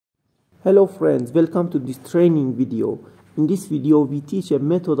Hello friends, welcome to this training video. In this video we teach a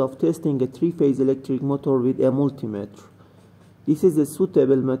method of testing a three-phase electric motor with a multimeter. This is a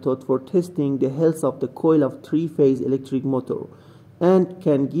suitable method for testing the health of the coil of three-phase electric motor and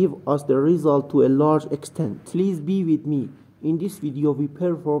can give us the result to a large extent. Please be with me. In this video we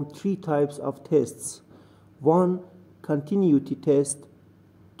perform three types of tests. 1. Continuity test,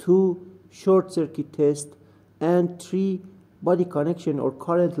 2. Short circuit test, and 3. Body connection or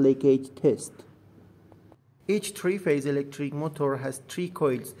current leakage test. Each three-phase electric motor has 3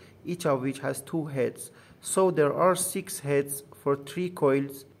 coils, each of which has 2 heads. So there are 6 heads for 3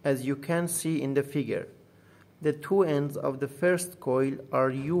 coils, as you can see in the figure. The 2 ends of the first coil are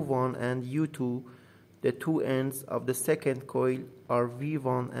U1 and U2. The 2 ends of the second coil are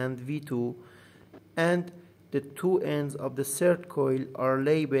V1 and V2. And the 2 ends of the third coil are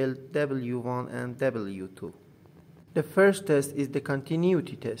labeled W1 and W2. The first test is the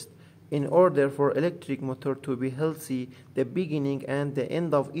continuity test. In order for electric motor to be healthy, the beginning and the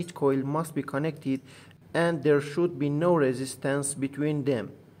end of each coil must be connected and there should be no resistance between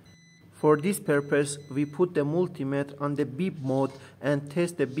them. For this purpose, we put the multimeter on the beep mode and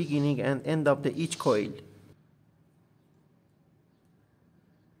test the beginning and end of each coil.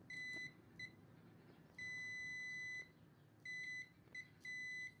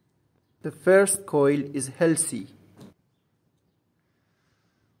 The first coil is healthy.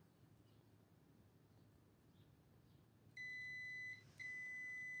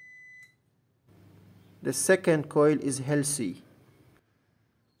 The second coil is healthy.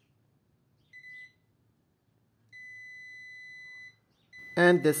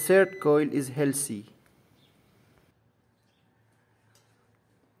 And the third coil is healthy.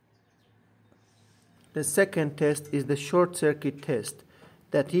 The second test is the short circuit test.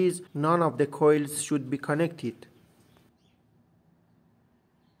 That is, none of the coils should be connected.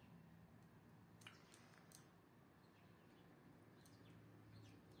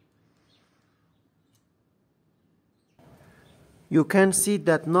 You can see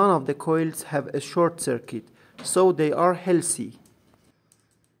that none of the coils have a short circuit, so they are healthy.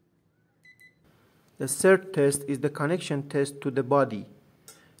 The third test is the connection test to the body.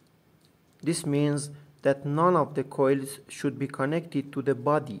 This means that none of the coils should be connected to the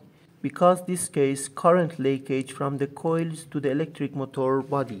body, because this case current leakage from the coils to the electric motor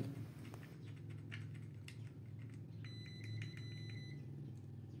body.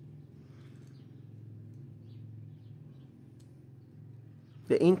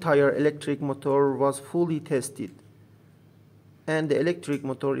 The entire electric motor was fully tested and the electric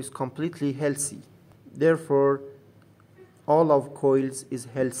motor is completely healthy. Therefore, all of coils is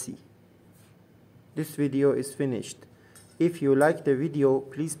healthy. This video is finished. If you like the video,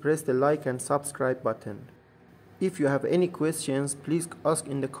 please press the like and subscribe button. If you have any questions, please ask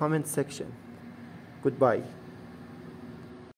in the comment section. Goodbye.